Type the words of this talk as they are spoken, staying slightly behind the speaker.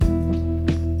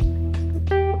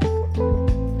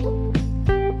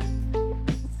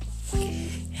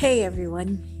Hey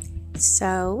everyone.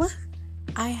 So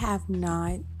I have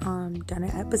not done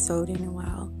an episode in a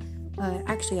while.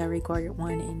 Actually, I recorded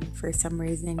one and for some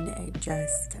reason it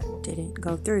just didn't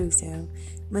go through, so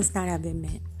must not have been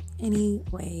meant.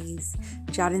 Anyways,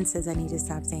 Jordan says I need to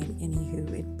stop saying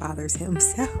anywho, it bothers him,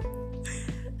 so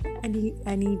I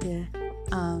need to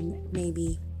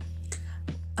maybe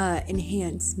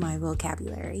enhance my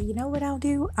vocabulary. You know what I'll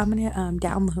do? I'm gonna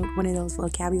download one of those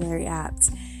vocabulary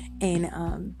apps and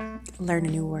learn a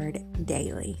new word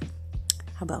daily.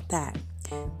 How about that?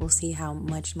 We'll see how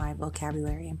much my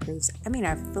vocabulary improves. I mean,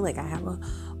 I feel like I have a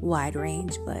wide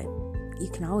range, but you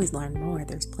can always learn more.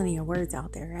 There's plenty of words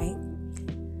out there, right?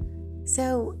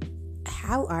 So,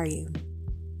 how are you?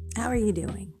 How are you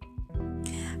doing?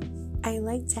 I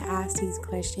like to ask these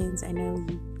questions. I know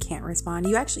you can't respond.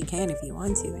 You actually can if you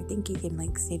want to. I think you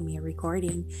can send me a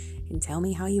recording and tell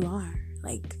me how you are.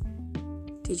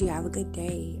 Did you have a good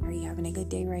day? Are you having a good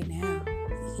day right now?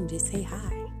 You can just say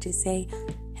hi. Just say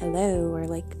hello or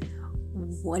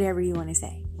whatever you want to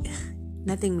say.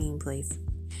 Nothing mean, please.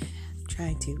 I'm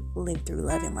trying to live through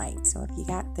love and light. So if you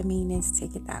got the meanness,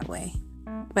 take it that way.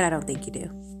 But I don't think you do.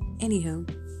 Anywho,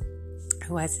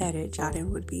 who I said it, Jordan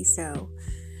would be so.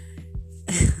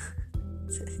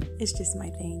 It's just my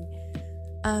thing.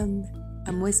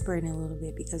 I'm whispering a little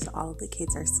bit because all the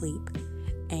kids are asleep.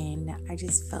 And I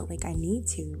just felt like I need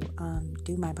to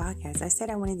do my podcast. I said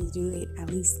I wanted to do it at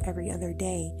least every other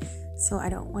day. So I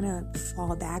don't want to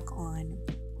fall back on,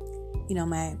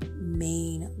 my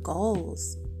main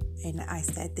goals. And I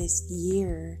said this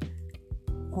year,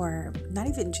 or not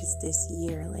even just this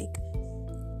year,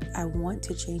 I want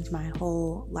to change my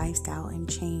whole lifestyle and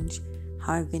change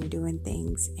how I've been doing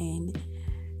things. And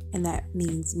that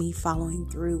means me following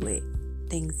through with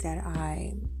things that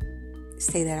I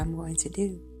say that I'm going to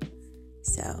do.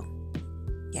 So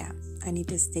yeah, I need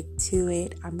to stick to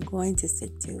it. I'm going to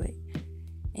stick to it.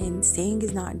 And saying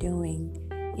is not doing,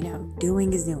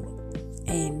 doing is doing.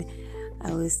 And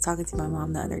I was talking to my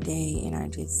mom the other day and I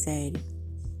just said,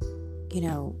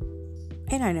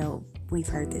 and I know we've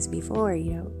heard this before, if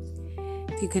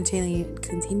you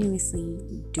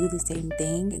continuously do the same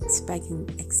thing,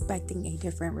 expecting a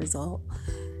different result,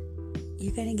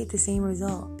 you're going to get the same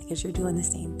result because you're doing the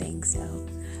same thing. So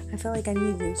I feel like I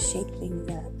need to shake things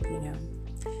up,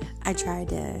 I try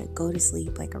to go to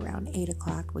sleep around 8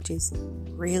 o'clock, which is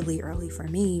really early for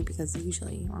me because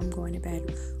usually I'm going to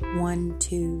bed 1,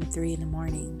 2, 3 in the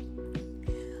morning.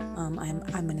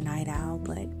 I'm a night owl,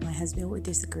 but my husband would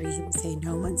disagree. He would say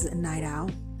no one's a night owl.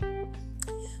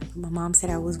 My mom said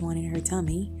I was one in her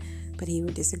tummy, but he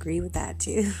would disagree with that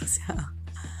too. So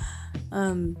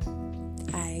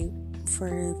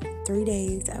for 3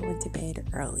 days I went to bed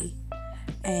early,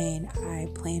 and I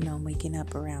planned on waking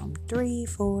up around 3,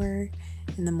 4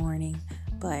 in the morning,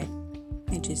 but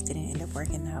it just didn't end up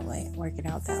working out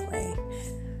that way.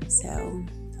 So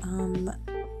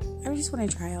I just want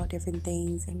to try out different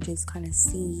things and just kind of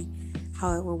see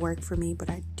how it will work for me, but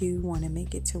I do want to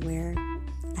make it to where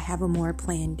I have a more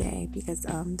planned day because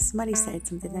somebody said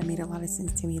something that made a lot of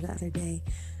sense to me the other day.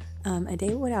 A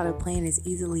day without a plan is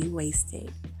easily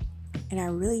wasted. And I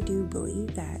really do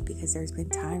believe that because there's been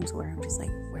times where I'm just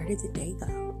where did the day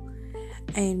go?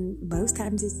 And most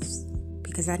times it's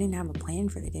because I didn't have a plan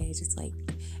for the day. It's just and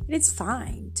it's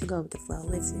fine to go with the flow.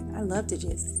 Listen, I love to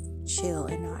just chill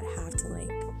and not have to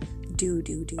do.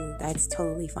 That's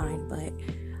totally fine. But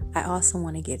I also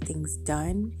want to get things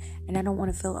done and I don't want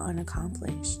to feel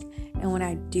unaccomplished. And when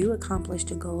I do accomplish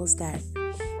the goals that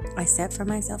I set for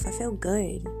myself, I feel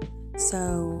good.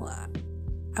 So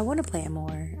I want to plan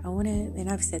more. And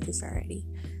I've said this already.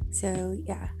 So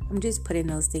yeah, I'm just putting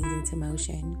those things into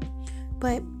motion.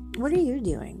 But what are you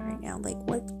doing right now?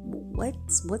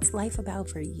 What's life about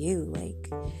for you?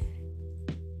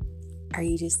 Are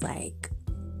you just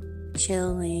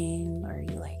chilling, or are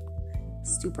you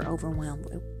super overwhelmed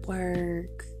with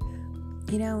work?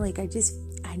 I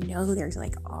know there's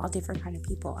all different kind of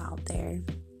people out there,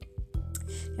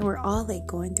 and we're all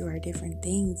going through our different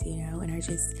things, and I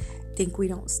just think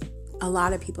a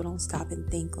lot of people don't stop and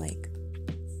think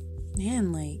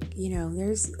man,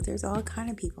 there's all kind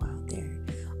of people out there,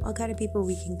 all kind of people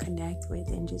we can connect with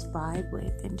and just vibe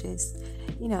with and just,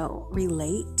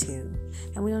 relate to,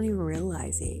 and we don't even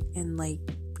realize it. And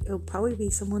it'll probably be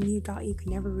someone you thought you could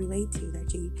never relate to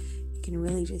that you can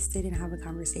really just sit and have a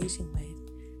conversation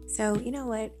with. So, you know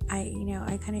what? I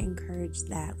kind of encourage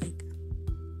that.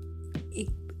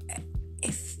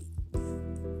 If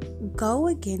go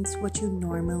against what you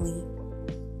normally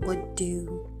would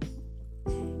do,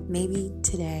 maybe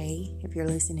today, if you're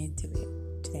listening to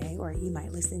it, today, or you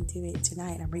might listen to it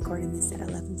tonight. I'm recording this at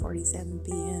 11:47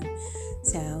 p.m.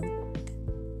 So,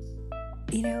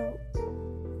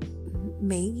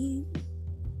 maybe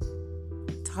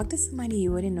talk to somebody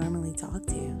you wouldn't normally talk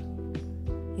to.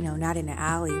 Not in an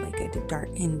alley, like at the dark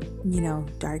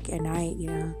at night,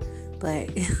 but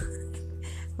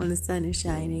when the sun is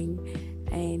shining,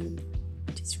 and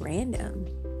just random.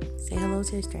 Say hello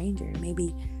to a stranger.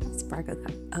 Maybe spark up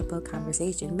a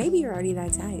conversation. Maybe you're already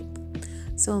that type.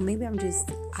 So maybe I plan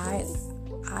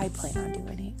on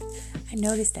doing it. I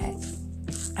noticed that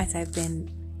as I've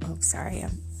been, I'm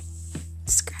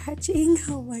scratching.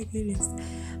 Oh my goodness.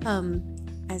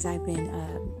 As I've been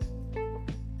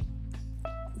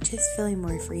just feeling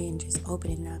more free and just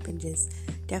opening up and just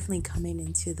definitely coming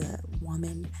into the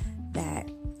woman that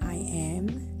I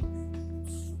am,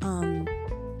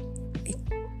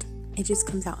 it just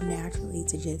comes out naturally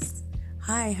to just,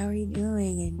 hi, how are you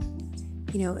doing?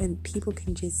 And people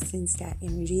can just sense that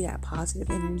energy, that positive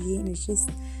energy, and it's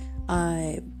just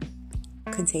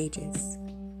contagious.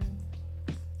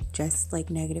 Just like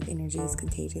negative energy is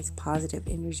contagious, positive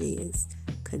energy is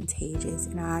contagious,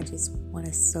 and I just want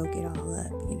to soak it all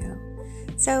up,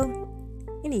 So,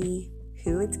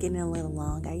 anywho, it's getting a little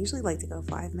long. I usually like to go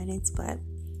 5 minutes, but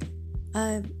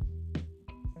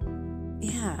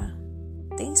yeah.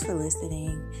 Thanks for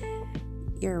listening.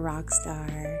 You're a rock star,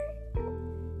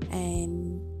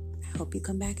 and I hope you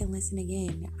come back and listen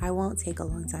again. I won't take a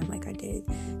long time like I did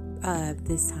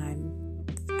this time.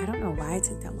 I don't know why I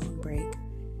took that long break.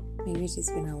 Maybe it's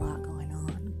just been a lot going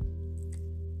on.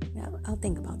 I'll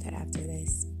think about that after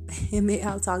this. Maybe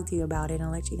I'll talk to you about it and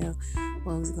I'll let you know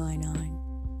what was going on.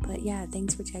 But yeah,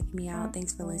 thanks for checking me out.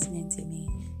 Thanks for listening to me.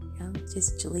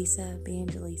 Just Jaleesa being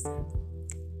Jaleesa.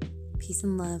 Peace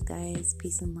and love, guys.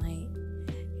 Peace and light.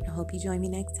 And I hope you join me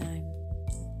next time.